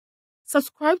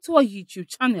subscribe to our YouTube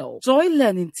channel, Joy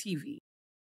Learning TV.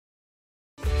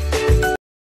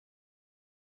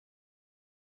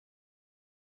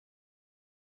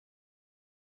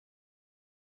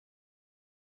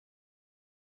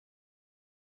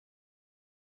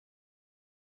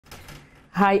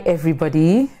 Hi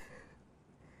everybody,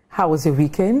 how was your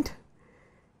weekend?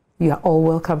 You are all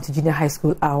welcome to Junior High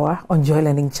School Hour on Joy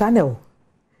Learning channel.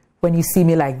 When you see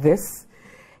me like this,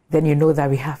 then you know that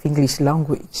we have English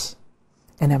language.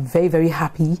 And I'm very, very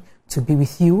happy to be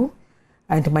with you.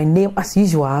 And my name, as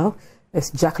usual, is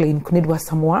Jacqueline Kunidwa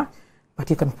Samoa, but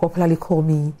you can popularly call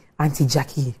me Auntie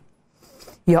Jackie.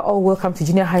 You are all welcome to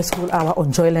Junior High School Hour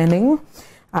on Joy Learning.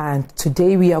 And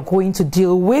today we are going to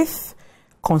deal with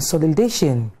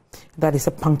consolidation. That is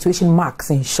a punctuation marks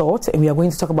in short. And we are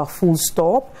going to talk about full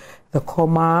stop, the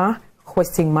comma,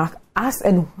 question mark, as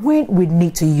and when we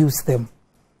need to use them.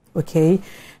 Okay,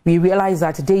 we realize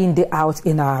that day in, day out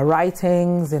in our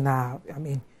writings, in our,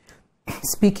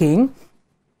 speaking,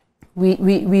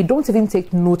 we don't even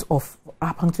take note of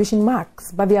our punctuation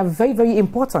marks, but they are very, very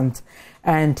important.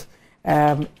 And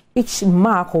each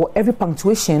mark or every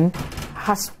punctuation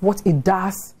has what it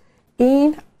does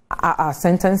in our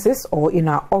sentences or in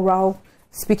our oral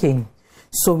speaking.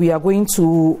 So we are going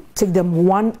to take them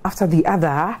one after the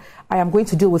other. I am going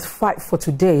to deal with 5 for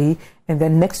today, and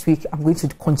then next week I'm going to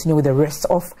continue with the rest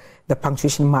of the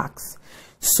punctuation marks.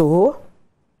 So,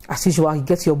 as usual, you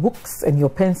get your books and your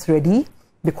pens ready,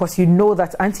 because you know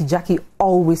that Auntie Jackie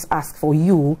always asks for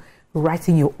you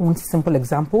writing your own simple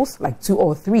examples, like 2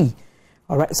 or 3.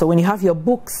 All right, so when you have your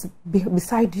books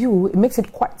beside you, it makes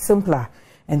it quite simpler.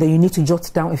 And then you need to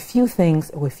jot down a few things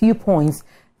or a few points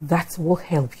that will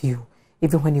help you,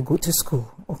 even when you go to school,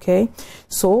 okay?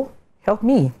 So, help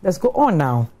me. Let's go on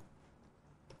now.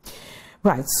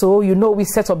 Right, so you know we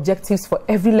set objectives for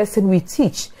every lesson we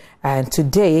teach. And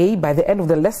today, by the end of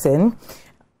the lesson,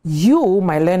 you,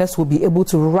 my learners, will be able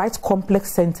to write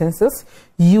complex sentences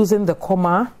using the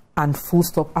comma and full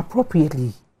stop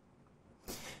appropriately.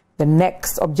 The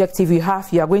next objective you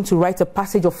have, you are going to write a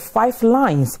passage of 5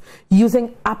 lines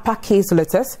using uppercase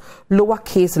letters,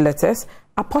 lowercase letters,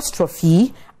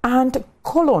 apostrophe, and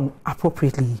colon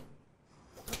appropriately.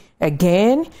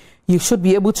 Again, you should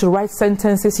be able to write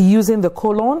sentences using the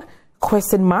colon,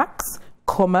 question marks,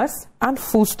 commas, and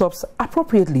full stops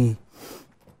appropriately.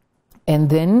 And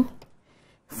then,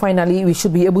 finally, we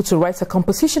should be able to write a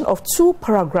composition of 2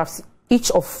 paragraphs, each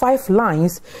of 5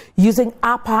 lines, using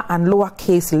upper and lower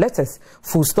case letters,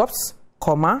 full stops,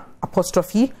 comma,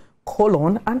 apostrophe,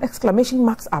 colon, and exclamation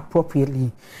marks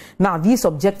appropriately. Now, these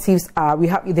objectives are,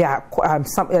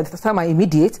 some are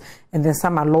immediate and then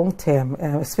some are long term.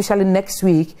 Especially next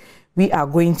week, we are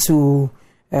going to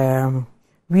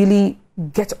really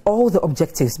get all the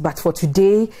objectives. But for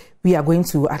today, we are going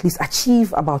to at least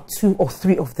achieve about 2 or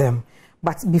 3 of them.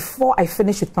 But before I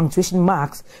finish with punctuation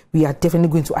marks, we are definitely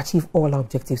going to achieve all our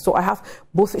objectives. So I have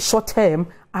both short-term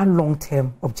and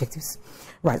long-term objectives.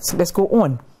 Right, so let's go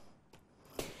on.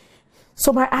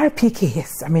 So my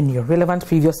RPKs, your relevant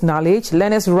previous knowledge.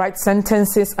 Learners write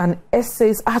sentences and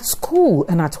essays at school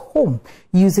and at home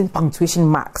using punctuation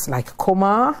marks like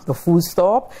comma, the full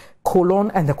stop,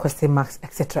 colon, and the question marks,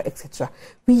 etc., etc.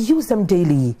 We use them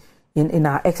daily in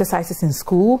our exercises in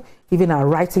school, even our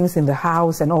writings in the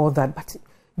house and all that. But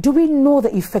do we know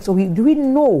the effect, or do we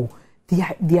know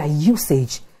their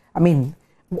usage? The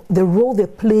role they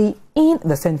play in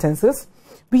the sentences?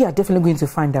 We are definitely going to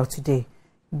find out today.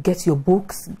 Get your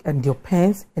books and your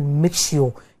pens and make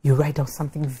sure you write down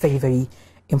something very, very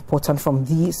important from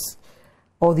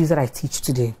all these that I teach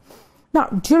today. Now,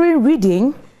 during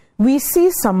reading, we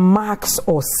see some marks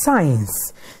or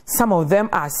signs. Some of them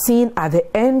are seen at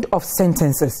the end of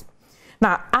sentences.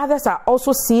 Now, others are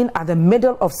also seen at the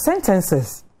middle of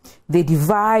sentences. They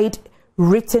divide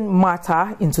written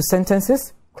matter into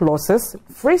sentences, clauses,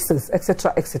 phrases,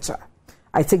 etc., etc.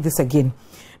 I take this again.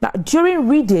 Now, during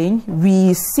reading,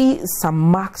 we see some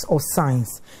marks or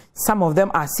signs. Some of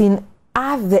them are seen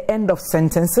at the end of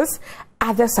sentences.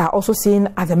 Others are also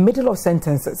seen at the middle of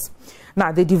sentences.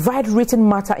 Now, they divide written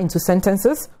matter into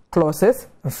sentences, clauses,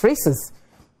 and phrases.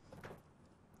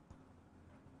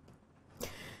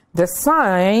 The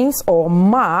signs or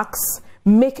marks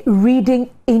make reading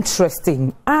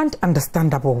interesting and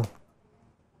understandable.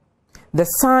 The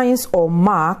signs or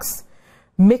marks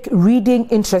make reading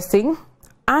interesting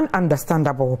and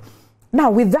understandable. Now,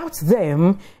 without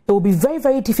them, it will be very,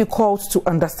 very difficult to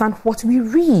understand what we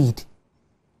read.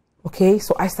 Okay,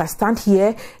 so as I stand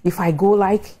here, if I go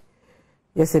like,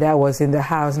 yesterday I was in the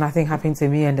house, nothing happened to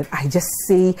me, and then I just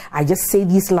say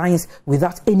these lines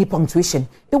without any punctuation,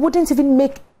 it wouldn't even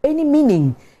make any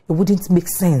meaning. it wouldn't make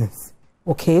sense.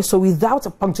 Okay, so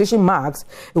without punctuation marks,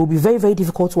 it will be very, very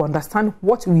difficult to understand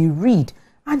what we read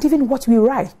and even what we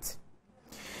write.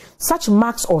 Such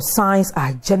marks or signs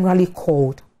are generally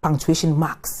called punctuation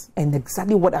marks, and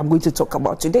exactly what I'm going to talk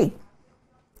about today.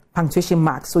 Punctuation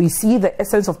marks. So you see the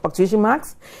essence of punctuation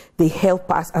marks. They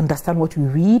help us understand what we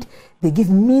read. They give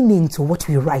meaning to what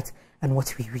we write and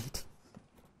what we read.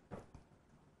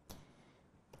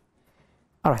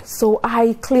 All right, so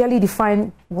I clearly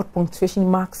define what punctuation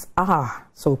marks are.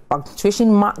 So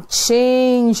punctuation marks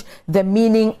change the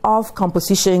meaning of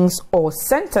compositions or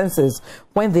sentences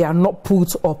when they are not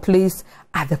put or placed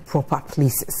at the proper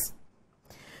places.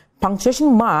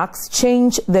 Punctuation marks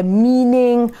change the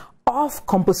meaning of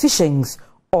compositions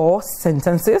or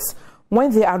sentences when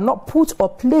they are not put or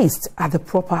placed at the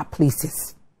proper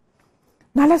places.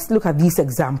 Now let's look at these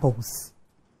examples.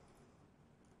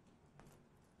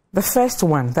 The first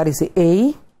one, that is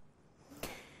A.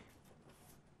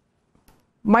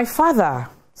 My father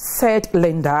said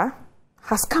Linda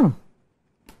has come.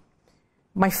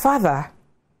 My father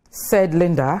said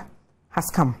Linda has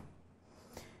come.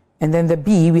 And then the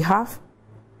B, we have,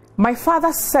 my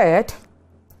father said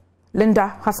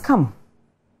Linda has come.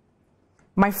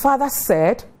 My father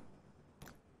said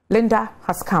Linda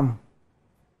has come.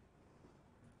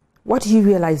 What do you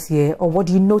realize here, or what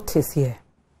do you notice here?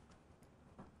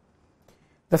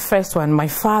 The first one, my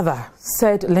father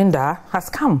said Linda has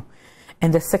come.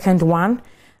 And the second one,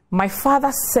 my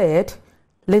father said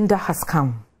Linda has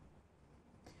come.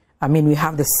 I mean, we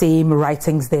have the same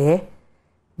writings there,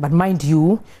 but mind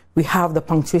you, we have the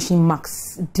punctuation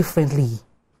marks differently.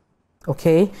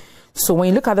 Okay? So when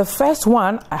you look at the first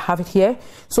one, I have it here.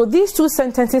 So these two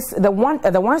sentences, the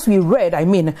ones we read,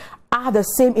 are the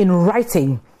same in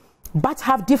writing, but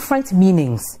have different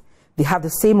meanings. They have the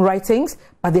same writings,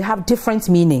 but they have different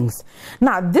meanings.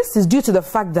 Now, this is due to the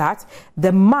fact that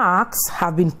the marks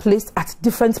have been placed at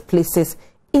different places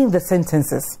in the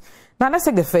sentences. Now, let's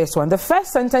take the first one. The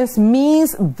first sentence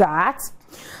means that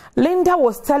Linda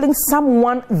was telling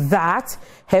someone that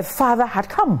her father had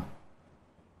come.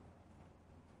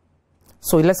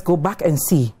 So let's go back and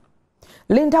see.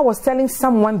 Linda was telling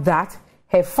someone that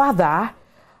her father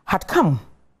had come.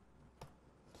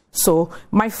 So,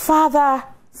 my father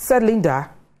said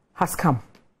Linda has come.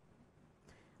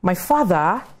 My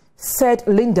father said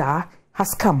Linda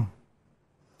has come.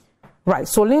 Right,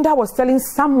 so Linda was telling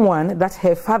someone that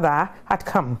her father had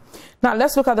come. Now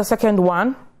let's look at the second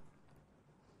one.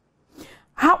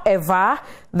 However,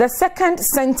 the second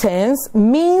sentence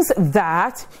means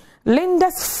that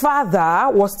Linda's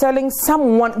father was telling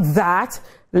someone that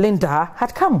Linda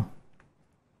had come.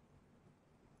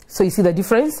 So you see the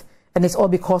difference? And it's all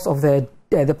because of the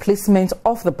placement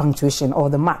of the punctuation or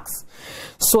the marks.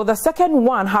 So the second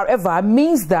one, however,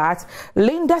 means that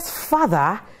Linda's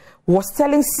father was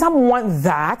telling someone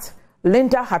that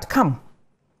Linda had come.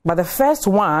 But the first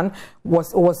one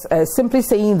was simply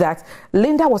saying that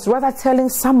Linda was rather telling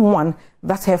someone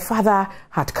that her father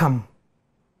had come.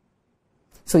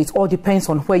 So it all depends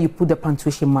on where you put the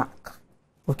punctuation mark,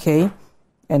 okay,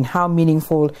 and how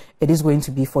meaningful it is going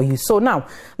to be for you. So now,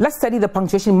 let's study the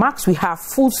punctuation marks. We have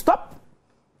full stop,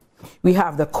 we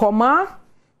have the comma,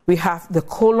 we have the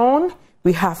colon,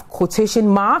 we have quotation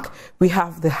mark, we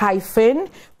have the hyphen,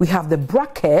 we have the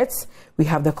brackets, we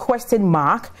have the question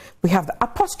mark, we have the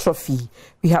apostrophe,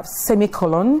 we have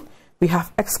semicolon, we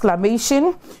have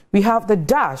exclamation, we have the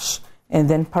dash, and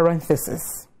then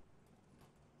parenthesis.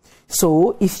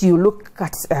 So if you look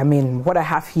at, what I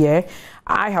have here,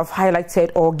 I have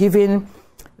highlighted or given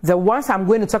the ones I'm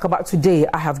going to talk about today,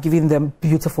 I have given them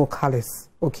beautiful colors,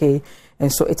 okay?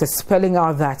 And so it is spelling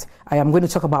out that I am going to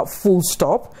talk about full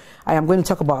stop, I am going to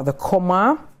talk about the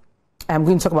comma, I am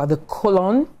going to talk about the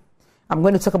colon, I'm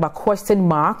going to talk about question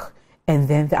mark, and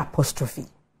then the apostrophe.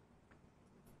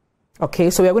 Okay,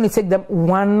 so we are going to take them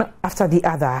one after the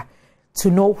other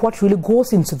to know what really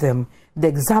goes into them, the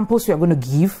examples we are going to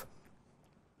give,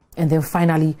 and then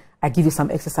finally, I give you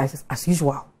some exercises as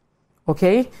usual.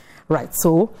 Okay? Right,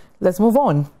 so let's move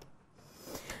on.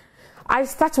 I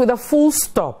start with a full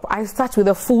stop. I start with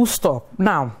a full stop.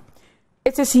 Now,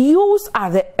 it is used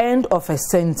at the end of a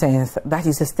sentence. That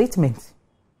is a statement.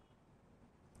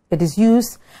 It is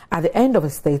used at the end of a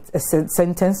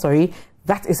sentence,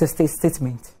 that is a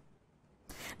statement.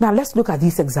 Now, let's look at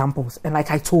these examples. And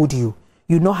like I told you,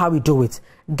 you know how we do it.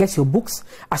 Get your books.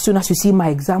 As soon as you see my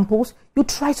examples, you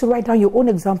try to write down your own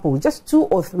examples, just 2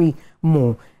 or 3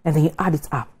 more, and then you add it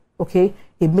up, okay?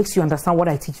 It makes you understand what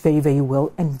I teach very, very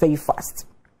well and very fast.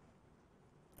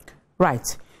 Right.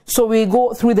 So we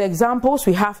go through the examples.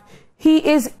 We have,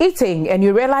 He is eating, and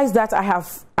you realize that I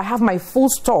have my full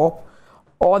stop,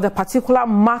 or the particular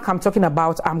mark I'm talking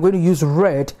about, I'm going to use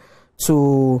red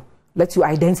to let you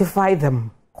identify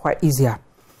them quite easier.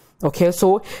 Okay,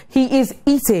 so he is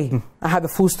eating. I have a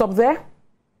full stop there.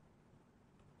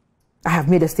 I have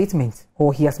made a statement,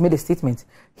 or he has made a statement.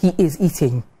 He is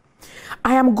eating.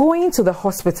 I am going to the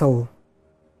hospital.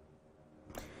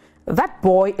 That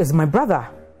boy is my brother.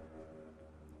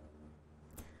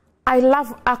 I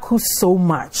love Aku so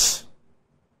much.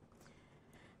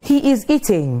 He is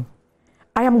eating.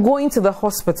 I am going to the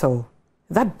hospital.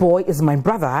 That boy is my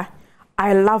brother.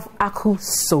 I love Aku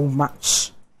so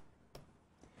much.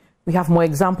 We have more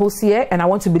examples here, and I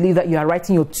want to believe that you are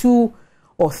writing your 2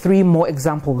 or 3 more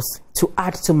examples to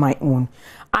add to my own.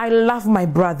 I love my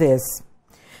brothers.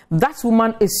 That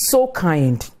woman is so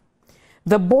kind.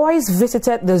 The boys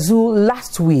visited the zoo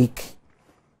last week.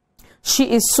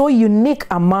 She is so unique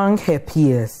among her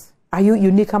peers. Are you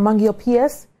unique among your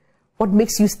peers? What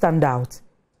makes you stand out?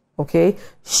 Okay,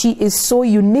 she is so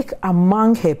unique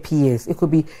among her peers. It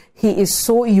could be he is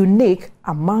so unique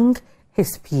among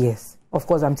his peers. Of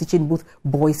course, I'm teaching both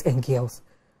boys and girls.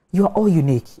 You are all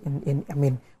unique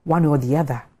in one or the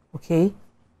other. Okay,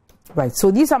 right. So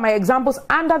these are my examples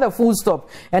under the full stop,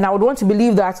 and I would want to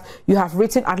believe that you have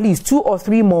written at least 2 or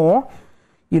 3 more,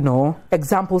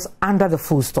 examples under the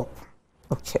full stop.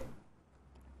 Okay.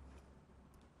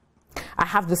 I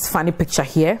have this funny picture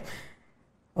here.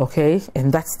 Okay,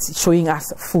 and that's showing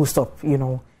us full stop.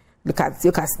 Look at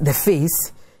the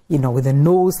face, with the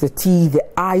nose, the teeth, the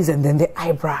eyes, and then the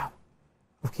eyebrow.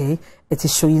 Okay, it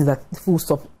is showing that the full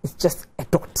stop is just a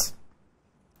dot.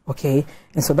 Okay,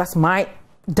 and so that's my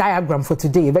diagram for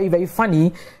today. Very, very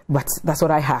funny, but that's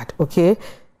what I had. Okay,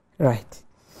 right.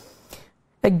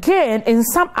 Again, in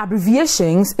some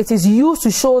abbreviations, it is used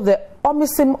to show the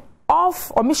omission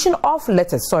of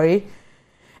letters. Sorry.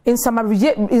 In some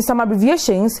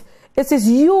abbreviations, it is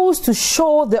used to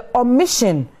show the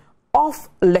omission of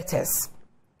letters.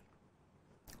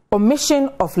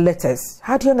 Omission of letters.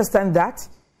 How do you understand that?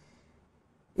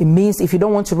 It means if you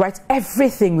don't want to write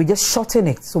everything, we just shorten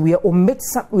it. So we omit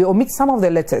some of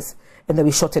the letters, and then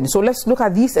we shorten it. So let's look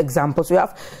at these examples. We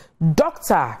have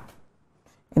doctor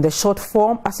in the short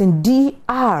form as in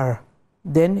DR.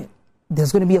 Then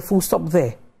there's going to be a full stop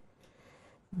there.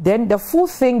 Then the full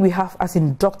thing we have as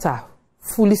in doctor,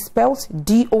 fully spelled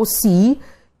D-O-C-T-O-R.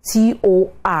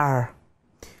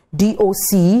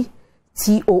 D-O-C-T-O-R,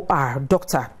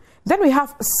 doctor. Then we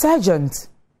have sergeant.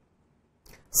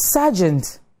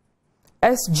 Sergeant,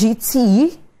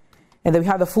 S-G-T. And then we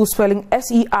have the full spelling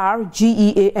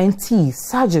S-E-R-G-E-A-N-T,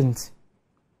 sergeant.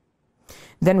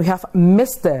 Then we have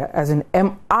Mr. as in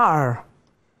M-R.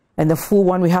 And the full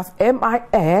one we have M-I-S-T-E-R,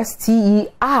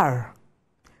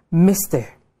 Mr.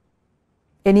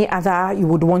 Any other you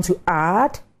would want to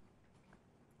add?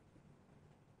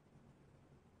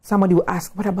 Somebody will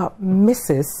ask, what about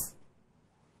Mrs.?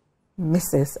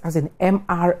 Mrs. as in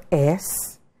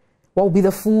M-R-S. What will be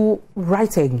the full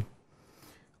writing?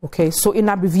 Okay, so in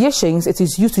abbreviations, it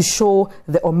is used to show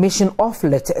the omission of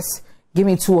letters. Give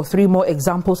me 2 or 3 more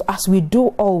examples, as we do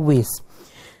always.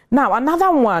 Now,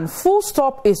 another one, full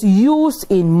stop is used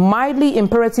in mildly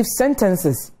imperative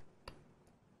sentences.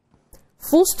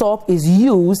 Full stop is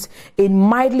used in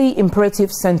mildly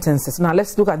imperative sentences. Now,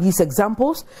 let's look at these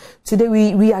examples.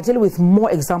 Today, we are dealing with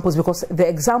more examples because the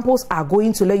examples are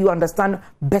going to let you understand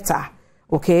better,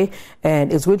 okay?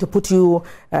 And it's going to put you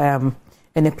in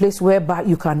a place whereby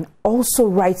you can also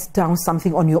write down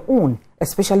something on your own,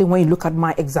 especially when you look at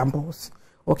my examples,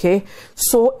 okay?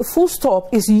 So, full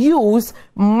stop is used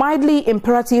in mildly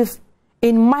imperative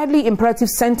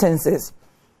sentences.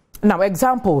 Now,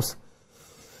 examples.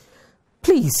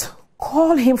 Please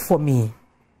call him for me.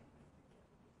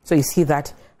 So you see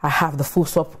that I have the full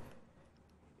stop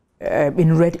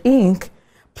in red ink.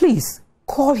 Please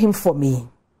call him for me.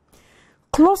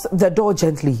 Close the door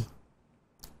gently.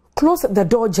 Close the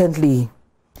door gently.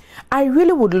 I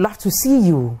really would love to see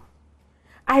you.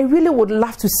 I really would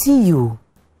love to see you.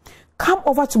 Come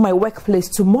over to my workplace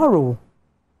tomorrow.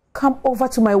 Come over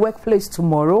to my workplace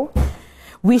tomorrow.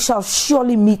 We shall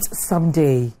surely meet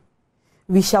someday.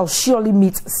 We shall surely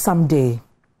meet someday.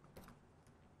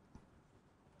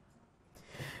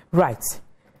 Right.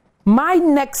 My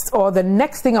next, or the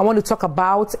next thing I want to talk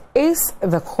about is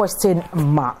the question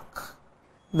mark.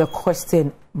 The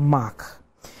question mark.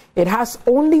 It has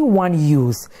only one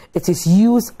use. It is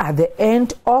used at the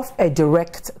end of a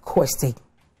direct question.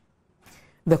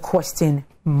 The question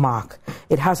mark.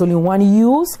 It has only one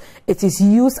use. It is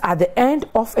used at the end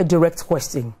of a direct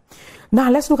question.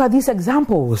 Now let's look at these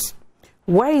examples.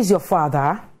 Where is your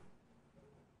father?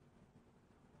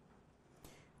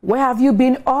 Where have you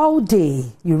been all day?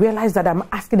 You realize that I'm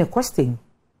asking a question.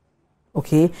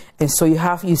 Okay, and so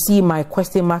you see my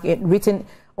question mark written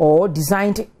or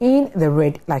designed in the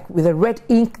red, like with a red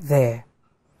ink there.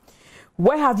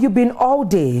 Where have you been all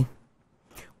day?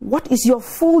 What is your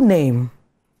full name?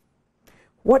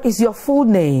 What is your full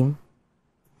name?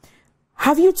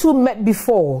 Have you two met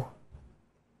before?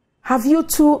 Have you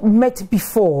two met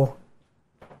before?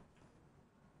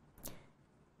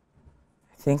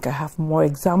 I think I have more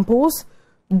examples.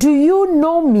 Do you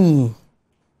know me?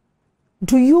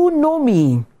 Do you know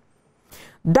me?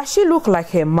 Does she look like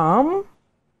her mom?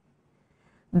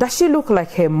 Does she look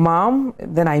like her mom?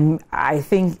 Then I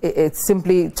think it's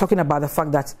simply talking about the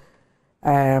fact that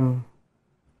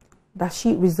does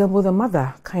she resemble the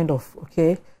mother, kind of,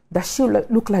 okay? Does she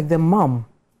look like the mom?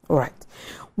 All right.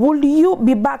 Will you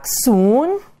be back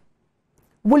soon?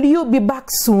 Will you be back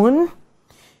soon?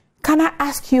 Can I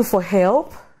ask you for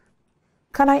help?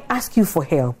 Can I ask you for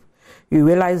help? You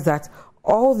realize that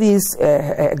all these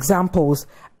examples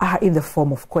are in the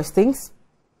form of questions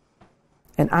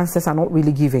and answers are not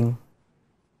really giving.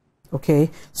 Okay,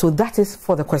 so that is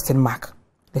for the question mark.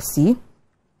 Let's see.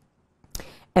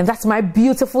 And that's my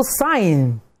beautiful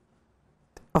sign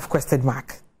of question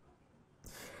mark.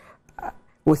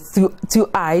 With two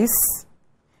eyes.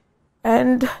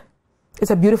 And it's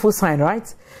a beautiful sign,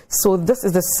 right? So this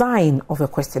is the sign of a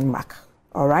question mark.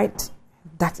 All right?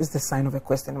 That is the sign of a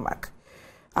question mark.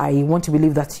 I want to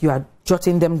believe that you are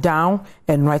jotting them down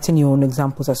and writing your own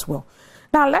examples as well.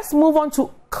 Now let's move on to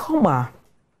comma.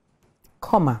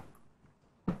 Comma.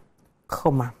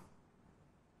 Comma.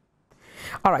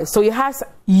 All right, so it has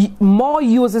more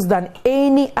uses than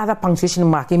any other punctuation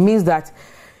mark. It means that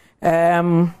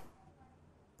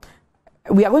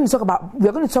we are going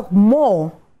to talk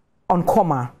more on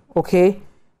comma, okay,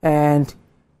 and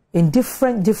in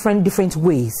different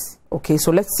ways. Okay,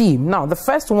 so let's see. Now, the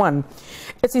first one,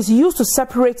 it is used to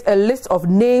separate a list of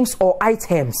names or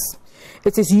items.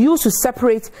 It is used to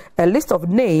separate a list of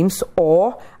names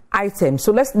or items.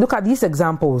 So let's look at these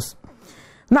examples.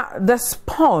 Now, the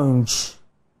sponge,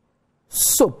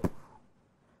 soap,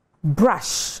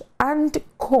 brush, and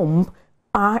comb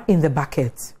are in the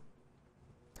bucket.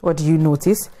 What do you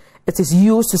notice? It is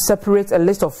used to separate a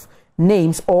list of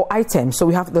names or items. So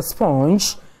we have the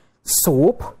sponge,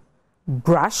 soap,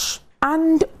 brush,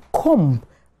 and comb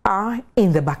are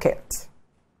in the bucket.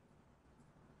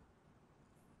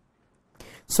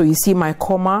 So you see my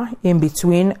comma in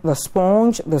between the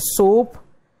sponge, the soap,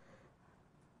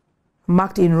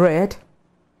 marked in red.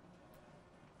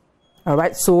 All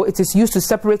right, so it is used to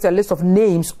separate a list of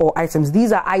names or items.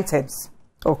 These are items.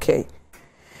 Okay.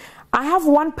 I have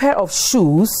one pair of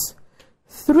shoes,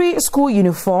 3 school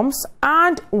uniforms,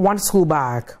 and 1 school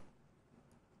bag.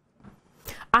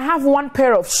 I have one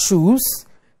pair of shoes,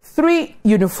 3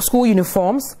 school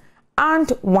uniforms, and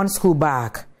 1 school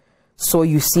bag. So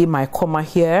you see my comma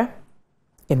here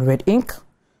in red ink.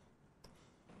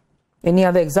 Any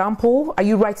other example? Are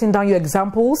you writing down your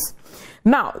examples?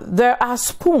 Now, there are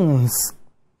spoons,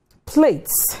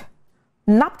 plates,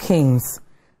 napkins,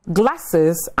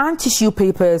 glasses, and tissue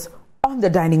papers on the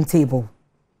dining table.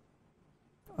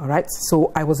 All right,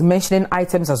 so I was mentioning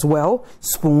items as well: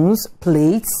 spoons,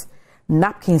 plates,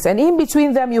 napkins, and in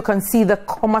between them you can see the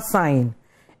comma sign.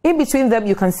 In between them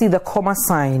you can see the comma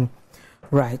sign.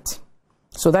 Right,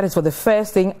 so that is for the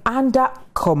first thing, under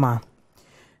comma.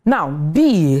 Now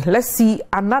B, let's see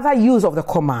another use of the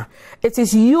comma. It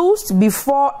is used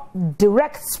before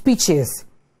direct speeches.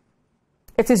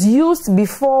 It is used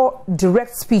before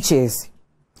direct speeches.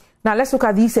 Now let's look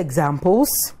at these examples.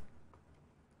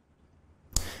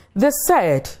 They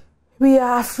said, "We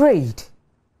are afraid."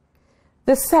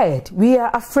 They said, "We are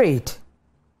afraid."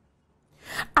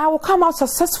 "I will come out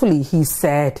successfully," he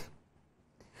said.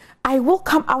 "I will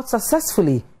come out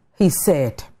successfully," he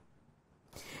said.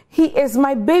 "He is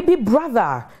my baby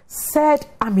brother," said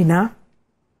Amina.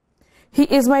 "He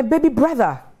is my baby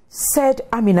brother," said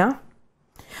Amina.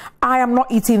 "I am not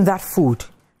eating that food,"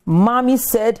 Mommy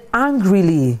said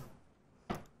angrily.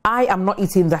 "I am not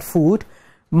eating that food,"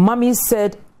 Mommy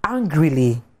said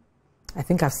angrily. I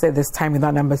think I've said this time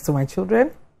without numbers to my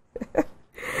children.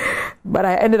 But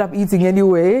I ended up eating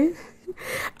anyway.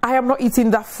 "I am not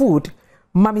eating that food,"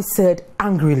 Mommy said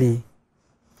angrily.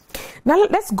 Now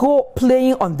let's go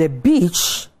playing on the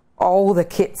beach, all the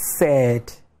kids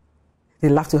said. They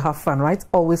love to have fun, right?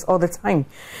 Always, all the time.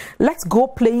 Let's go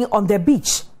playing on the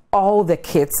beach, all the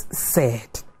kids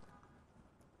said.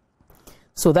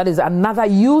 So that is another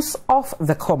use of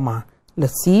the comma.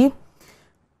 Let's see.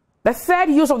 The third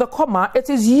use of the comma, it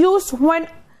is used when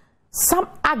some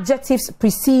adjectives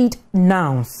precede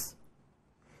nouns.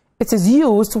 It is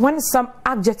used when some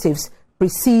adjectives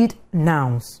precede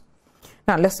nouns.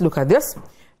 Now let's look at this.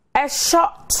 A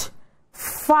short,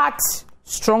 fat,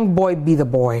 strong boy be the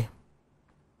boy.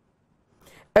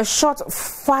 A short,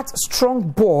 fat,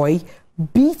 strong boy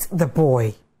beat the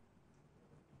boy.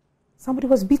 Somebody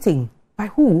was beaten. By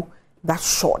who? That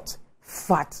short,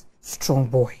 fat, strong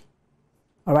boy.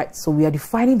 All right, so we are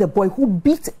defining the boy who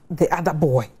beat the other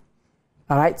boy.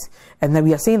 All right, and then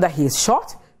we are saying that he is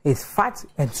short, he is fat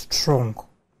and strong.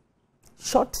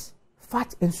 Short,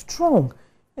 fat and strong.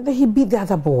 And then he beat the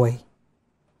other boy.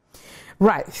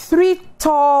 Right, 3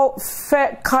 tall,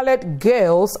 fair-colored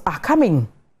girls are coming.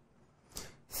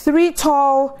 3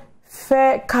 tall,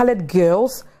 fair-colored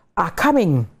girls are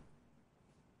coming.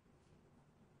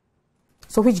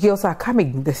 So which girls are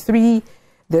coming?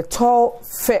 The tall,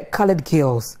 fair-colored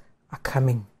girls are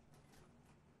coming.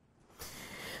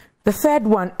 The third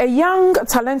one, a young,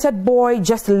 talented boy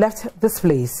just left this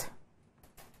place.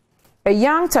 A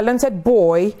young, talented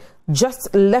boy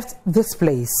just left this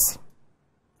place.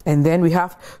 And then we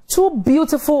have 2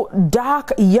 beautiful,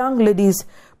 dark young ladies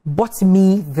bought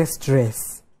me this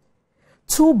dress.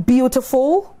 2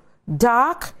 beautiful,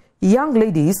 dark young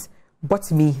ladies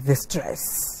bought me this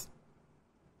dress.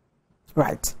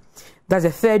 Right. That's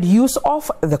the third use of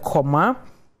the comma.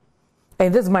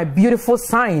 And this is my beautiful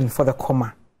sign for the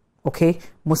comma. Okay.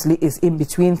 Mostly it's in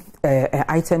between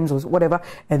items or whatever.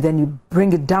 And then you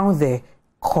bring it down there,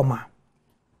 comma.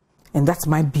 And that's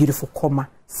my beautiful comma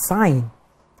sign.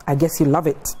 I guess you love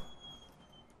it.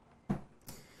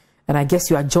 And I guess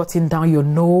you are jotting down your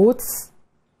notes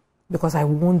because I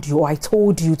warned you, or I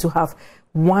told you to have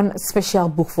one special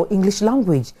book for English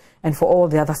language and for all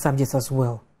the other subjects as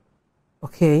well.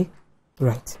 Okay,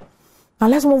 right. Now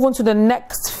let's move on to the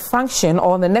next function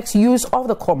or the next use of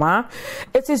the comma.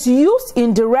 It is used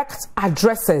in direct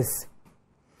addresses.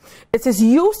 It is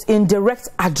used in direct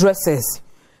addresses.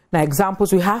 Now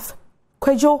examples we have,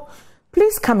 Kwejo,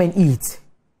 please come and eat.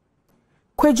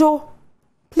 Kwejo,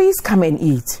 please come and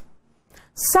eat.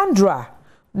 Sandra,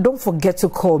 don't forget to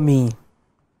call me.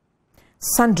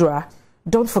 Sandra,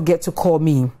 don't forget to call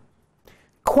me.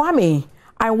 Kwame,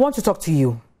 I want to talk to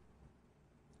you.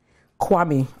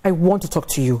 Kwame, I want to talk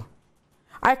to you.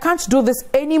 I can't do this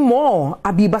anymore,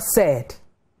 Abiba said.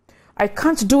 I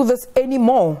can't do this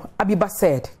anymore, Abiba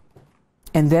said.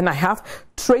 And then I have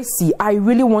Tracy, I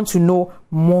really want to know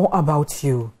more about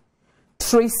you.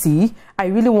 Tracy, I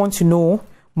really want to know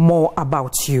more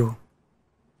about you.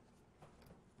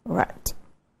 Right.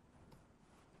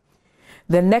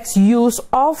 The next use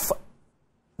of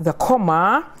the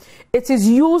comma, it is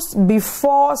used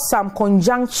before some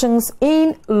conjunctions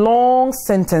in long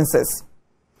sentences.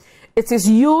 It is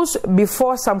used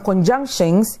before some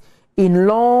conjunctions in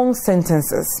long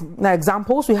sentences. Now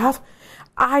examples we have,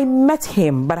 I met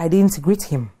him, but I didn't greet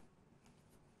him.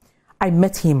 I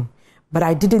met him, but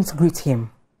I didn't greet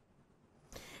him.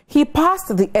 He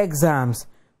passed the exams,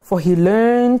 for he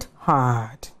learned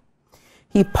hard.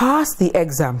 He passed the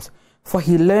exams, for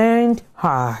he learned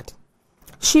hard.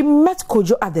 She met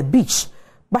Kojo at the beach,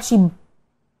 but she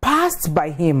passed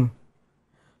by him.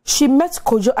 She met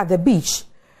Kojo at the beach,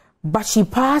 but she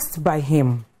passed by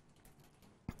him.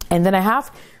 And then I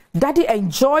have, Daddy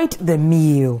enjoyed the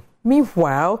meal.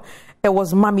 Meanwhile, it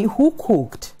was Mommy who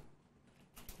cooked.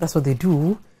 That's what they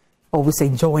do. Always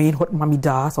enjoying what Mommy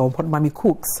does or what Mommy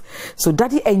cooks. So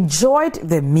Daddy enjoyed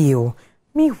the meal.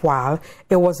 Meanwhile,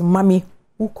 it was Mommy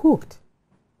who cooked.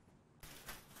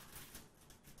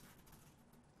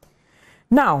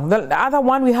 Now, the other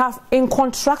one we have in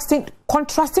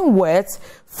contrasting words,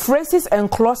 phrases and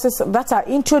clauses that are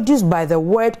introduced by the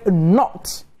word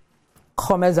not,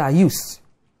 commas are used.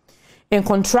 In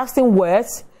contrasting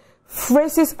words,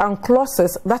 phrases and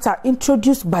clauses that are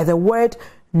introduced by the word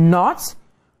not,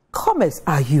 commas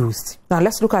are used. Now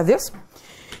let's look at this.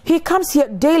 He comes here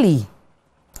daily,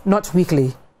 not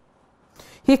weekly.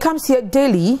 He comes here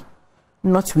daily,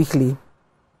 not weekly.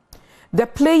 The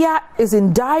player is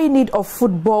in dire need of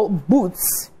football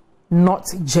boots, not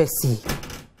jersey.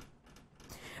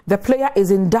 The player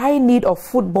is in dire need of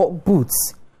football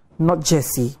boots, not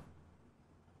jersey.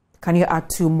 Can you add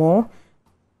 2 more?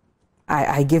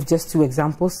 I gave just 2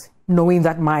 examples, knowing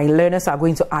that my learners are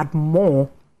going to add more.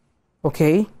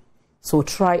 Okay? So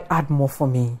try add more for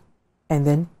me. And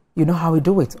then you know how we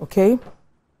do it, okay?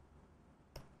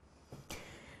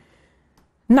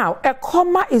 Now, a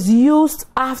comma is used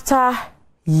after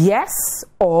yes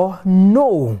or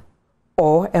no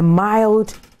or a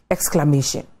mild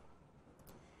exclamation.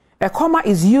 A comma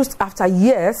is used after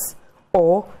yes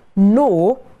or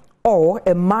no or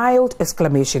a mild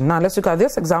exclamation. Now, let's look at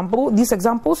this example. These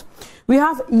examples. We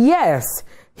have, yes,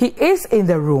 He is in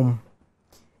the room.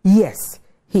 Yes,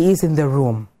 he is in the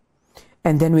room.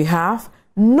 And then we have,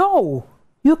 no,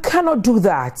 you cannot do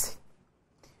that.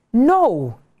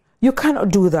 No, you cannot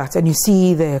do that. And you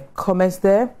see the comments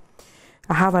there.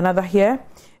 I have another here.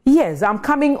 Yes, I'm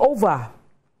coming over.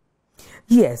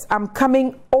 Yes, I'm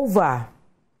coming over.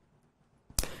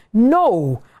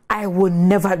 No, I will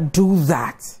never do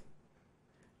that.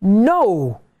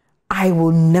 No, I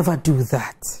will never do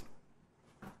that.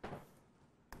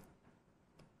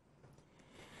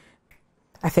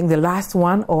 I think the last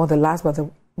one, or the last but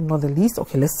not the least,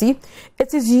 okay, let's see.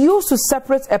 It is used to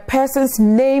separate a person's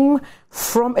name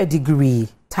from a degree,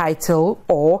 title,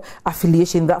 or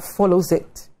affiliation that follows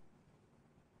it.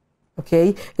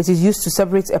 Okay, it is used to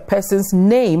separate a person's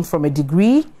name from a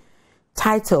degree,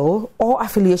 title, or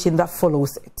affiliation that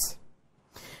follows it.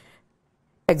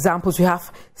 Examples, we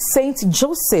have Saint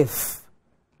Joseph,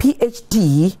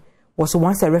 PhD, was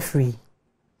once a referee.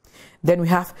 Then we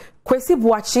have Kwesi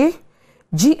Boakye,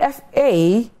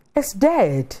 GFA, is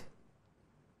dead.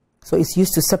 So it's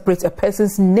used to separate a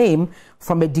person's name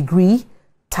from a degree,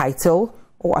 title,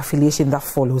 or affiliation that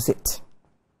follows it.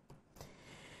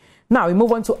 Now we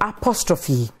move on to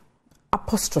apostrophe.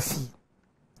 Apostrophe.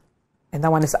 And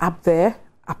that one is up there,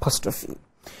 apostrophe.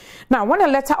 Now, when a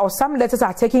letter or some letters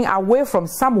are taken away from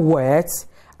some words,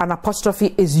 an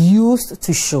apostrophe is used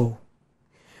to show.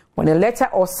 When a letter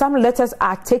or some letters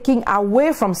are taken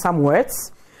away from some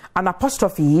words, an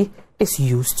apostrophe is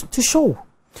used to show.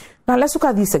 Now, let's look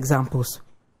at these examples.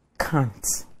 Can't.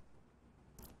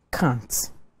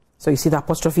 Can't. So you see the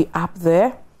apostrophe up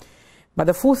there. But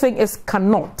the full thing is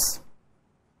cannot.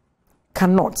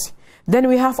 Cannot. Then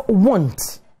we have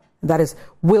won't. That is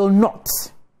will not.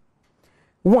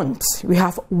 Won't. We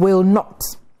have will not.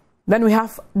 Then we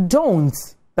have don't.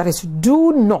 That is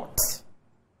do not.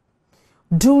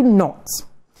 Do not.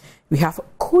 We have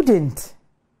couldn't.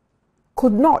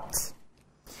 Could not.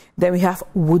 Then we have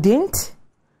wouldn't.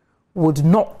 Would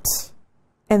not.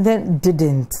 And then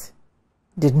didn't.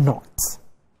 Did not.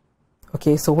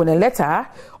 Okay, so when a letter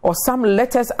or some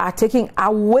letters are taken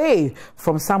away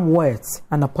from some words,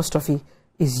 an apostrophe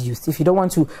is used. If you don't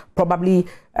want to probably,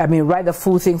 write the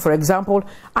full thing, for example,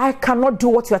 I cannot do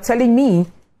what you're telling me.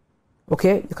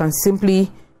 Okay, you can simply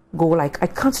go like, I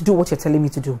can't do what you're telling me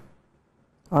to do.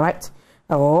 All right?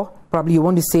 Or probably you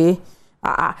want to say,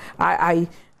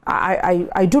 I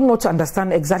do not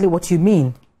understand exactly what you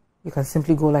mean. You can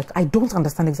simply go like, I don't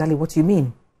understand exactly what you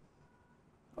mean.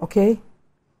 Okay?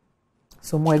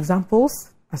 So more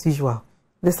examples as usual.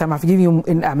 This time I've given you,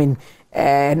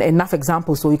 enough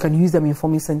examples so you can use them in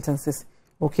forming sentences.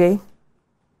 Okay?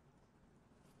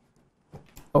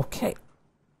 Okay.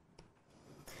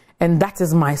 And that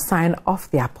is my sign of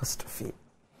the apostrophe.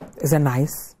 Is it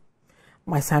nice?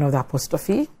 My sign of the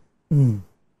apostrophe.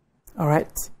 All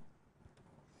right.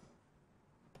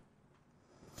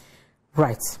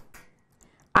 Right.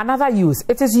 Another use.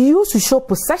 It is used to show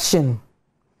possession.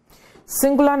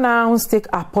 Singular nouns take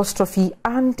apostrophe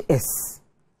and s.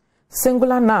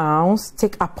 Singular nouns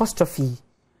take apostrophe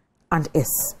and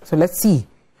s. So let's see.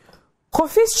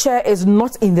 Kofi's chair is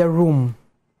not in the room.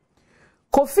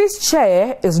 Kofi's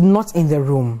chair is not in the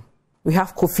room. We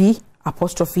have Kofi,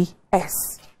 apostrophe s.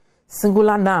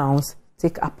 Singular nouns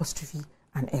take apostrophe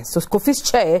and s. So Kofi's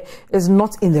chair is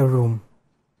not in the room.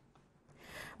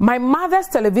 My mother's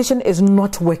television is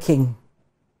not working.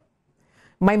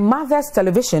 My mother's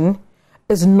television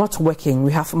is not working.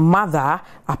 We have mother,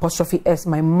 apostrophe s,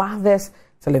 my mother's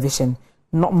television.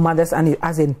 Not mothers, and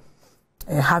as in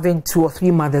having 2 or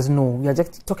 3 mothers. No, we are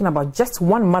just talking about just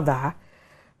one mother,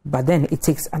 but then it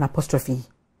takes an apostrophe,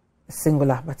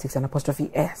 singular, but takes an apostrophe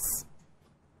s.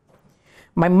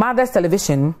 My mother's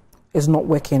television is not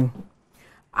working.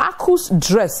 Aku's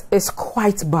dress is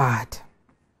quite bad.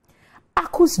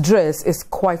 Aku's dress is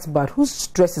quite bad. Whose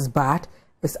dress is bad?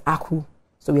 It's Aku.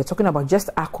 So we are talking about just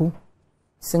Aku,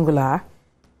 singular.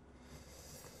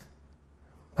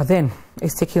 But then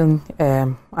it's taking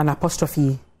an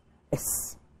apostrophe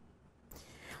s.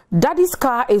 Daddy's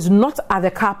car is not at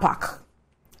the car park.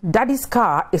 Daddy's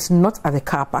car is not at the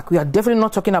car park. We are definitely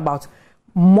not talking about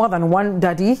more than one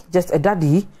daddy, just a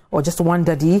daddy, or just one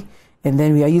daddy. And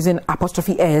then we are using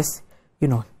apostrophe s,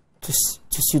 to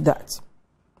suit that.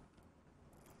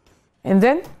 And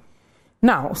then,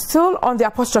 now, still on the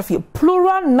apostrophe,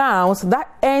 plural nouns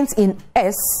that ends in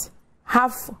s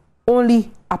have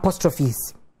only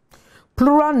apostrophes.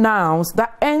 Plural nouns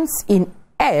that ends in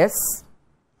s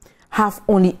have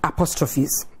only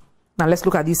apostrophes. Now, let's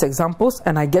look at these examples,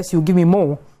 and I guess you'll give me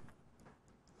more.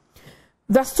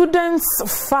 The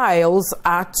students' files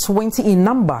are 20 in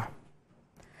number.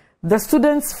 The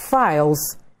students'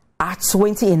 files are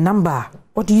 20 in number.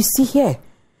 What do you see here?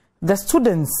 The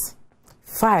students'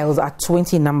 files are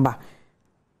 20 in number.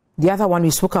 The other one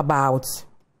we spoke about,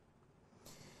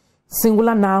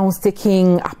 singular nouns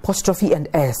taking apostrophe and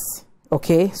S.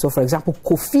 Okay, so for example,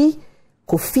 Kofi,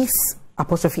 Kofi's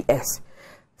apostrophe S.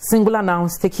 Singular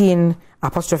nouns taking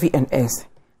apostrophe and S.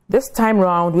 This time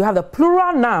round, we have the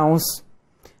plural nouns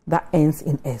that ends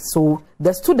in S. So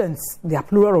the students, they are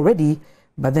plural already,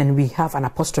 but then we have an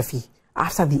apostrophe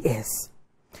after the S.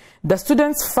 The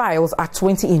students' files are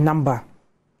 20 in number.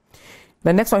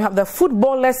 The next one, we have the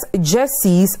footballers'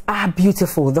 jerseys are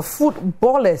beautiful. The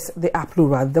footballers, they are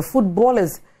plural. The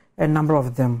footballers, a number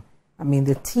of them. I mean,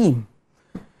 the team,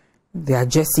 their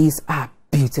jerseys are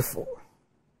beautiful.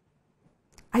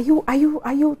 Are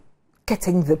you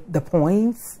getting the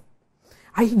points?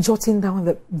 Are you jotting down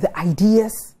the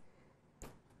ideas?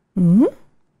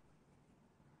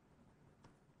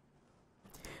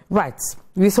 Right.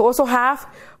 We also have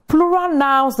plural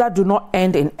nouns that do not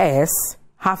end in S,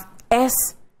 have S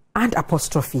and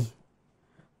apostrophe.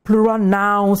 Plural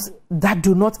nouns that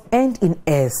do not end in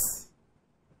S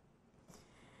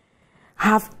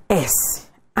have S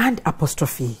and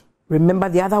apostrophe. Remember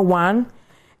the other one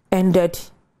ended,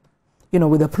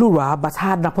 with a plural, but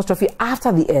had an apostrophe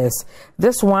after the S.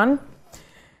 This one,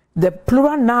 the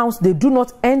plural nouns, they do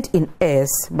not end in S,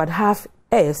 but have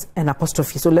S and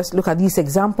apostrophe. So let's look at these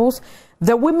examples.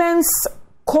 The women's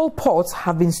coal pots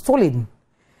have been stolen.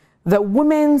 The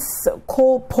women's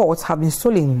coal pots have been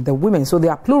stolen. The women, so they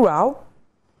are plural.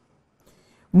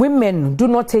 Women do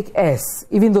not take S,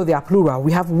 even though they are plural.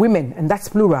 We have women, and that's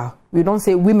plural. We don't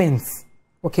say women's,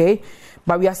 okay?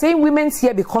 But we are saying women's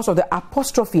here because of the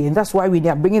apostrophe, and that's why we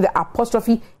are bringing the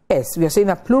apostrophe S. We are saying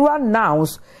that plural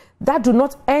nouns that do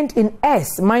not end in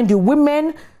S, mind you,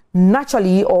 women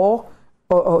naturally or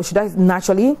should I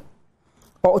naturally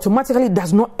or automatically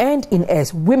does not end in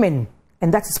S. Women,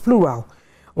 and that is plural,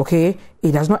 okay?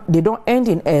 It does not. They don't end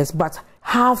in S, but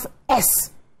have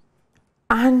S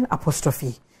and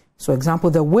apostrophe. So, example: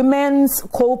 the women's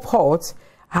coal pots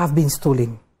have been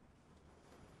stolen.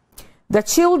 The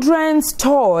children's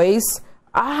toys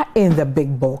are in the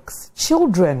big box.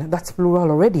 Children, that's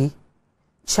plural already.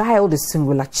 Child is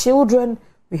singular. Children,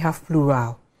 we have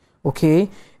plural. Okay?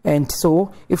 And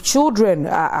so if children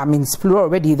it's plural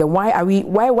already, then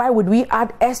why would we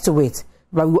add S to it?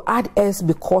 But we will add S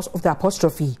because of the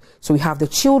apostrophe. So we have the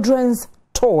children's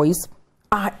toys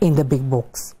are in the big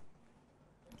box.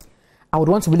 I would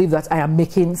want to believe that I am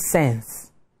making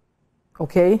sense.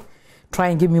 Okay? Try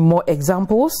and give me more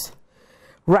examples.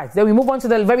 Right, then we move on to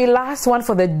the very last one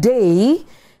for the day.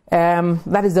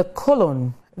 That is the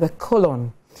colon. The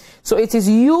colon. So it is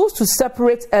used to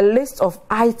separate a list of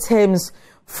items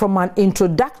from an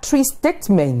introductory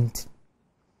statement.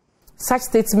 Such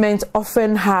statements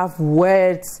often have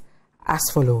words as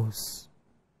follows.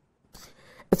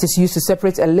 It is used to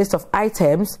separate a list of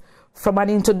items from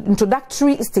an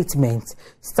introductory statement.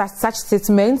 Such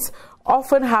statements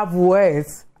often have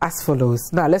words as follows.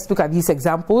 Now let's look at these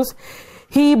examples.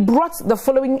 He brought the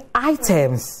following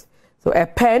items. So a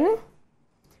pen,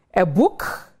 a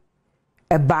book,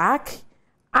 a bag,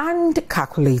 and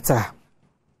calculator.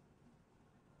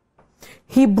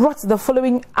 He brought the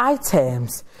following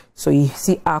items. So you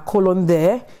see our colon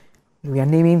there. We are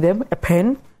naming them: a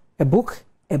pen, a book,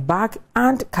 a bag,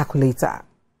 and calculator.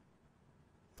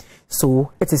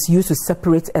 So it is used to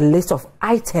separate a list of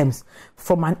items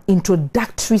from an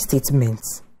introductory statement.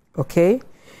 Okay?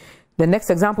 The next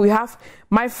example we have: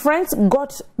 my friend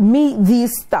got me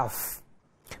these stuff.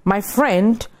 My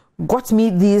friend got me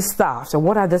these stuff. So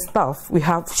what are the stuff? We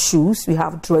have shoes, we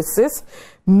have dresses,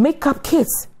 makeup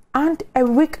kits, and a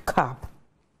wig cap.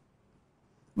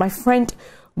 My friend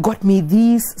got me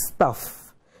these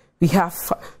stuff. We have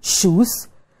shoes,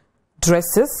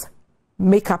 dresses,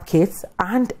 makeup kits,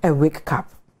 and a wig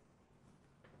cap.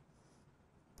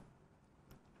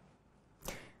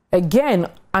 Again,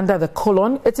 under the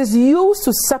colon, it is used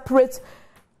to separate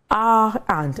hour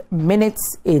and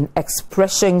minutes in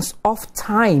expressions of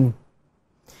time.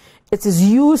 It is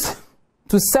used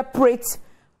to separate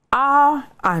hour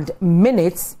and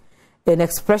minutes in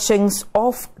expressions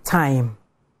of time.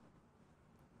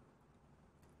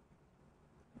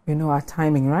 You know our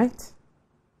timing, right?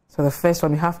 So the first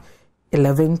one we have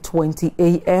 11:20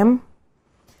 a.m.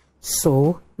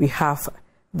 So we have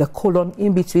the colon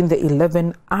in between the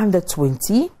 11 and the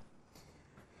 20.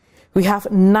 We have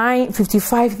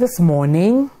 9:55 this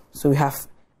morning. So we have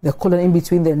the colon in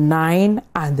between the 9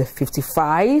 and the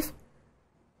 55.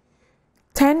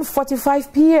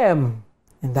 10:45 p.m.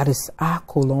 and that is our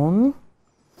colon.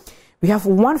 We have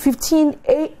 1:15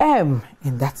 a.m.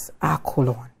 and that's our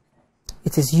colon.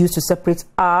 It is used to separate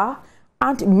hour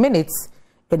and minutes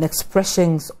in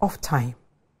expressions of time.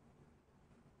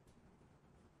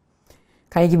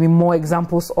 Can you give me more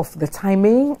examples of the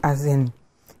timing, as in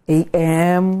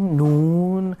AM,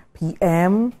 noon,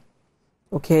 PM?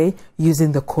 Okay,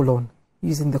 using the colon,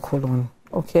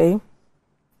 okay?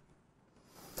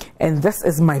 And this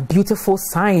is my beautiful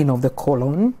sign of the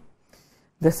colon.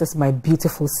 This is my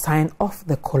beautiful sign of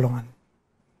the colon.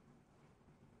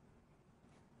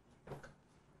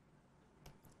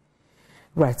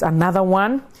 Right, another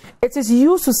one. It is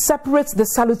used to separate the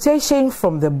salutation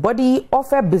from the body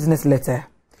of a business letter.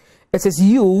 It is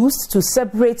used to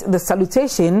separate the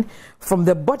salutation from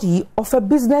the body of a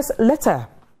business letter.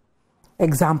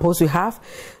 Examples we have,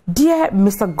 Dear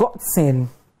Mr. Godson.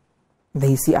 There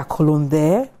you see a colon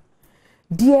there.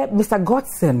 Dear Mr.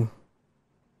 Godson.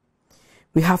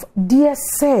 We have Dear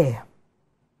Sir.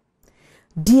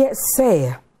 Dear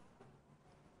Sir.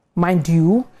 Mind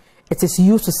you, it is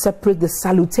used to separate the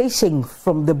salutation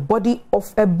from the body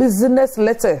of a business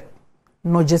letter.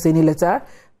 Not just any letter,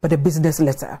 but a business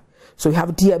letter. So we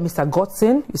have Dear Mr.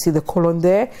 Godson, you see the colon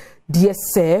there. Dear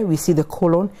Sir, we see the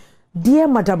colon. Dear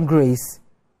Madam Grace,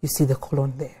 you see the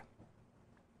colon there.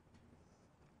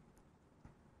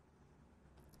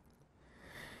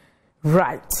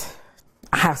 Right.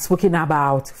 I have spoken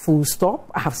about full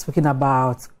stop. I have spoken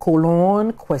about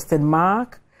colon, question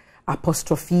mark,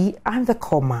 apostrophe, and the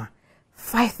comma.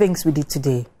 5 things we did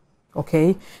today.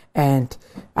 Okay, and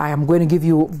I am going to give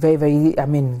you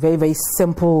very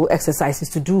simple exercises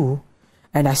to do.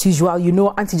 And as usual, you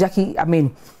know, Auntie Jackie,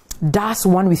 does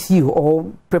one with you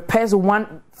or prepares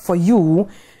one for you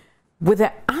with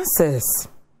the answers.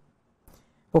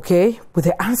 Okay, with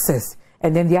the answers,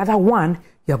 and then the other one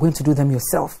you are going to do them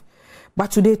yourself.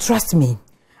 But today, trust me,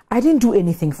 I didn't do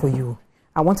anything for you.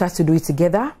 I want us to do it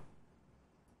together,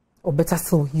 or better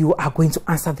still, you are going to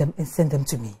answer them and send them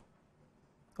to me.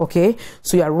 Okay,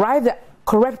 so you write the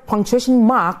correct punctuation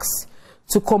marks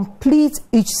to complete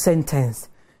each sentence.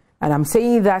 And I'm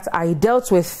saying that I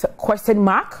dealt with question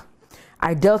mark,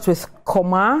 I dealt with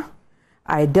comma,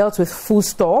 I dealt with full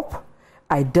stop,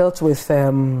 I dealt with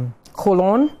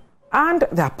colon, and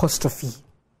the apostrophe.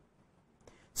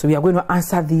 So we are going to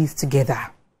answer these together.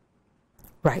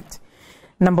 Right.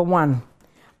 Number 1,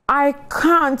 I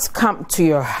can't come to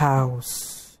your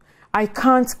house. I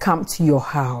can't come to your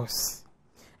house.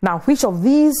 Now, which of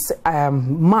these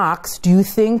marks do you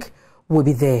think will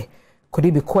be there? Could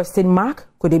it be question mark?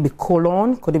 Could it be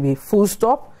colon? Could it be full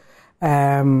stop?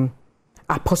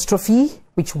 Apostrophe?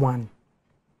 Which one?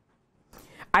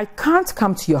 I can't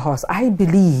come to your house. I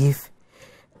believe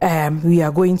we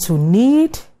are going to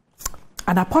need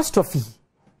an apostrophe.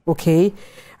 Okay?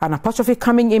 An apostrophe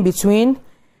coming in between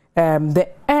the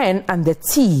N and the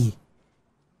T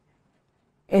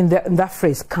in that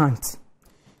phrase, can't.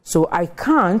 So I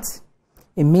can't,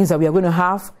 it means that we are going to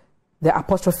have the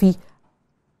apostrophe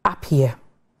up here.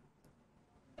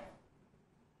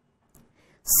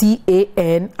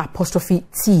 C-A-N apostrophe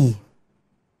T.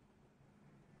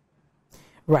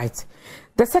 Right.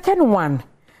 The second one,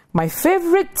 my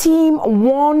favorite team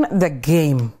won the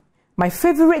game. My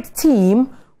favorite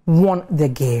team won the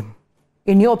game.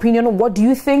 In your opinion, what do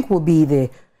you think will be the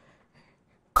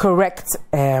correct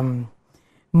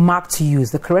mark to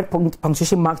use, the correct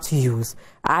punctuation mark to use?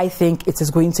 I think it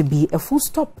is going to be a full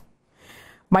stop.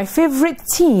 My favorite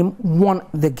team won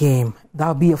the game.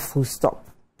 That'll be a full stop.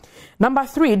 Number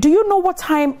 3, do you know what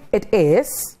time it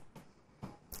is?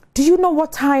 Do you know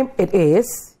what time it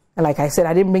is? And like I said,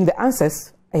 I didn't bring the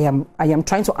answers. I am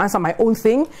trying to answer my own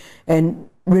thing, and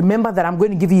remember that I'm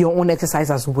going to give you your own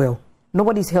exercise as well.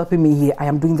 Nobody's helping me here. I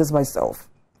am doing this myself.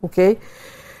 Okay?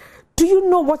 Do you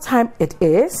know what time it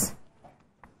is?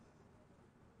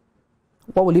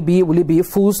 What will it be? Will it be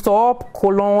full stop,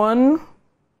 colon,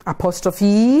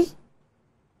 apostrophe?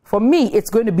 For me, it's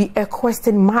going to be a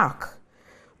question mark.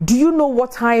 Do you know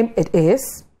what time it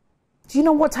is? Do you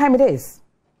know what time it is?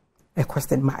 A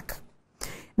question mark.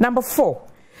 Number 4,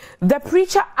 the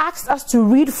preacher asked us to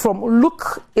read from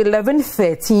Luke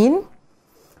 11:13,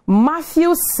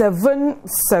 Matthew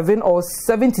 7:7 or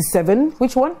 77,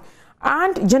 which one?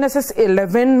 And Genesis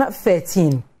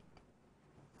 11:13.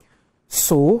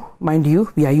 So, mind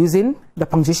you, we are using the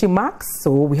punctuation marks.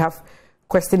 So we have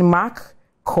question mark,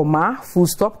 comma, full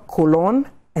stop, colon,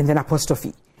 and then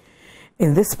apostrophe.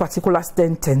 In this particular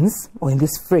sentence, or in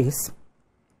this phrase,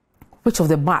 which of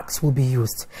the marks will be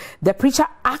used? The preacher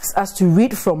asks us to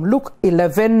read from Luke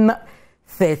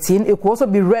 11:13. It could also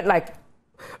be read like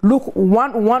Luke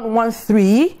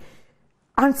 1:113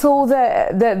 until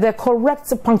the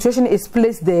correct punctuation is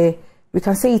placed there. We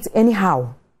can say it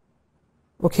anyhow.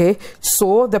 Okay,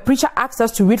 so the preacher asked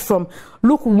us to read from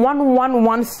Luke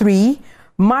 1:1-13,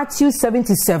 Matthew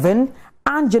 7-7,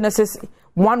 and Genesis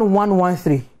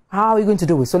 1:1-13. How are we going to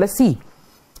do it? So let's see.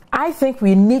 I think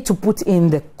we need to put in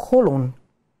the colon.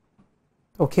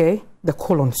 Okay, the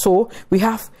colon. So we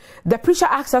have the preacher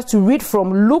asked us to read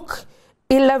from Luke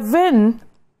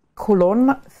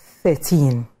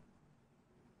 11:13.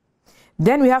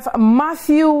 Then we have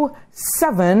Matthew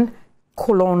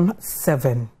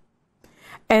 7:7.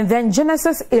 And then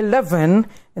Genesis 11,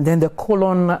 and then the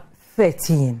colon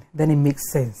 13. Then it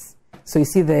makes sense. So you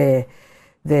see the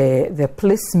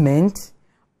placement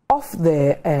of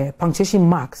the punctuation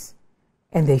marks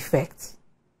and the effect.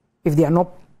 If they are not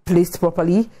placed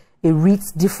properly, it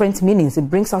reads different meanings. It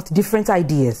brings out different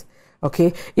ideas.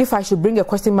 Okay, if I should bring a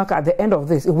question mark at the end of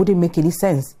this, it wouldn't make any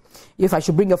sense. If I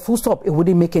should bring a full stop, it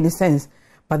wouldn't make any sense.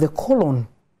 But the colon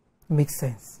makes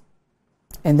sense.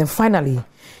 And then finally,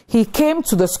 he came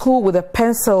to the school with a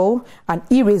pencil, an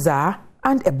eraser,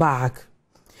 and a bag.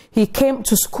 He came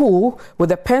to school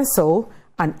with a pencil,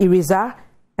 an eraser,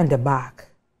 and a bag.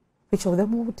 Which of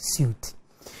them would suit?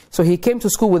 So he came to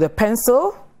school with a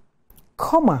pencil,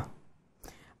 comma,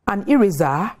 an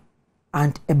eraser,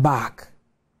 and a bag.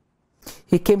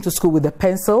 He came to school with a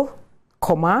pencil,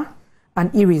 comma,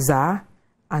 an eraser,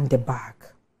 and a bag.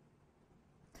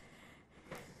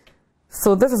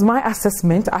 So this is my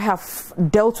assessment. I have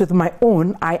dealt with my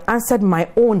own. I answered my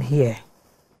own here.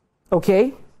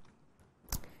 Okay?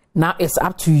 Now it's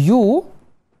up to you.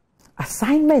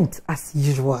 Assignment as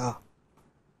usual.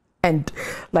 And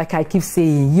like I keep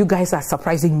saying, you guys are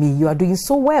surprising me. You are doing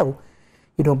so well,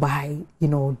 by,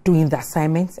 doing the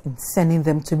assignments and sending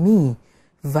them to me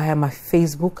via my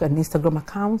Facebook and Instagram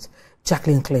account,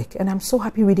 Jacqueline Click. And I'm so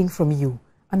happy reading from you.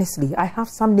 Honestly, I have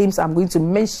some names I'm going to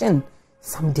mention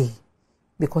someday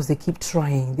because they keep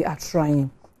trying. They are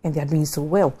trying and they are doing so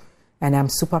well. And I'm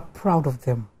super proud of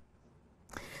them.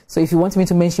 So if you want me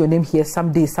to mention your name here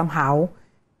someday, somehow,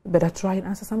 you better try and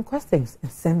answer some questions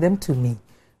and send them to me.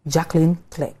 Jacqueline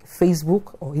Click,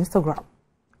 Facebook or Instagram.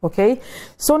 Okay?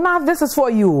 So now this is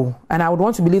for you. And I would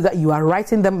want to believe that you are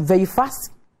writing them very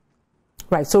fast.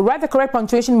 Right. So write the correct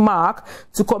punctuation mark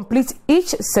to complete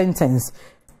each sentence.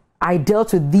 I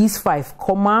dealt with these 5: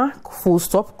 comma, full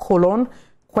stop, colon,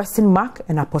 question mark,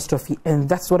 and apostrophe. And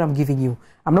that's what I'm giving you.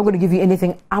 I'm not going to give you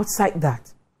anything outside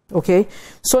that. Okay?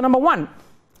 So number 1,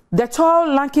 the tall,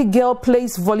 lanky girl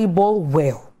plays volleyball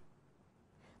well.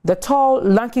 The tall,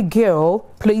 lanky girl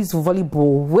plays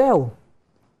volleyball well.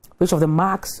 Which of the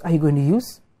marks are you going to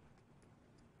use?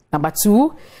 Number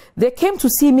 2, they came to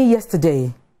see me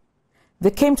yesterday.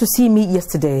 They came to see me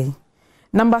yesterday.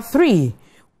 Number 3,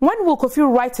 when will Kofi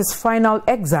write his final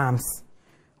exams?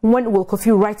 When will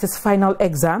Kofi write his final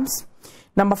exams?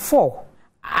 Number 4,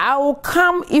 I will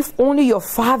come if only your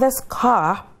father's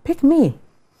car pick me.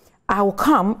 I will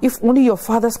come if only your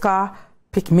father's car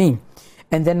pick me.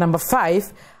 And then number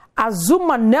 5,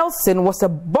 Azuma Nelson was a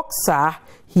boxer.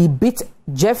 He beat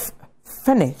Jeff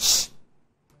Fenech.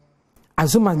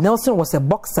 Azuma Nelson was a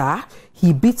boxer.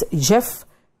 He beat Jeff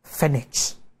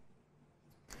Fenech.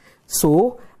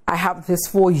 So I have this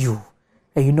for you.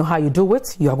 And you know how you do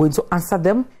it. You are going to answer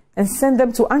them and send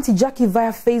them to Auntie Jackie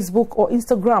via Facebook or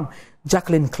Instagram,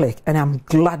 Jacqueline Click. And I'm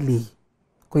gladly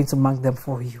going to mark them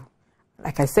for you.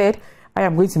 Like I said, I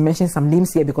am going to mention some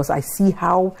names here because I see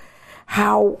how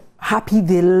happy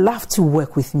they love to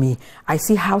work with me. I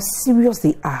see how serious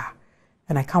they are.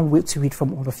 And I can't wait to read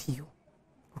from all of you.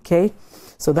 Okay?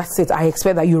 So that's it. I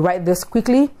expect that you write this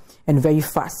quickly and very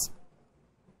fast.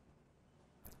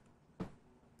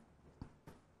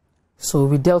 So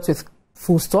we dealt with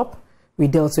full stop. We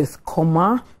dealt with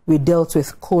comma. We dealt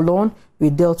with colon. We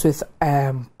dealt with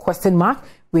question mark.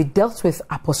 We dealt with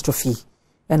apostrophe.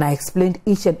 And I explained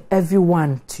each and every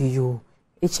one to you.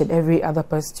 Each and every other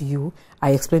person to you.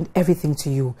 I explained everything to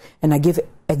you. And I gave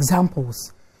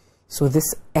examples. So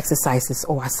this exercises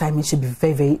or assignment should be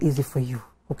very, very easy for you.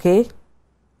 Okay?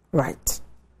 Right.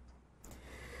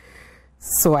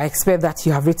 So I expect that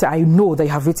you have written, I know that you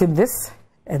have written this.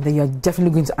 And then you're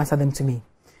definitely going to answer them to me.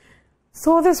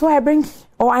 So that's why I bring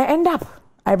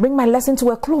my lesson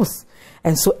to a close.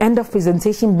 And so end of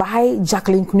presentation by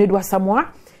Jacqueline Kunedwa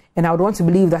Samoa. And I would want to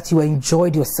believe that you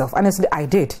enjoyed yourself. Honestly, I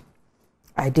did.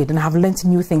 And I have learned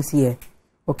new things here.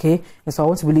 Okay? And so I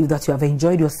want to believe that you have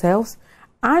enjoyed yourselves.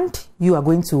 And you are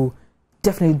going to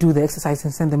definitely do the exercise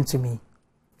and send them to me.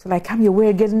 So I come your way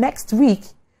again next week.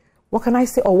 What can I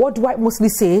say? Or what do I mostly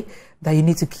say? That you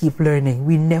need to keep learning.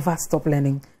 We never stop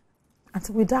learning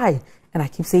until we die. And I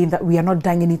keep saying that we are not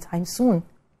dying anytime soon.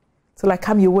 So I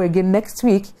come your way again next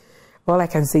week. All I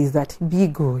can say is that be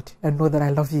good and know that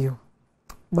I love you.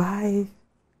 Bye.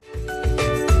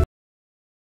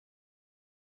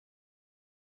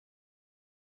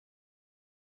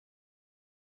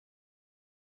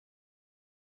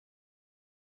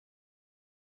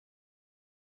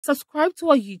 Subscribe to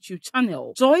our YouTube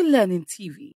channel, Joy Learning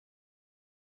TV.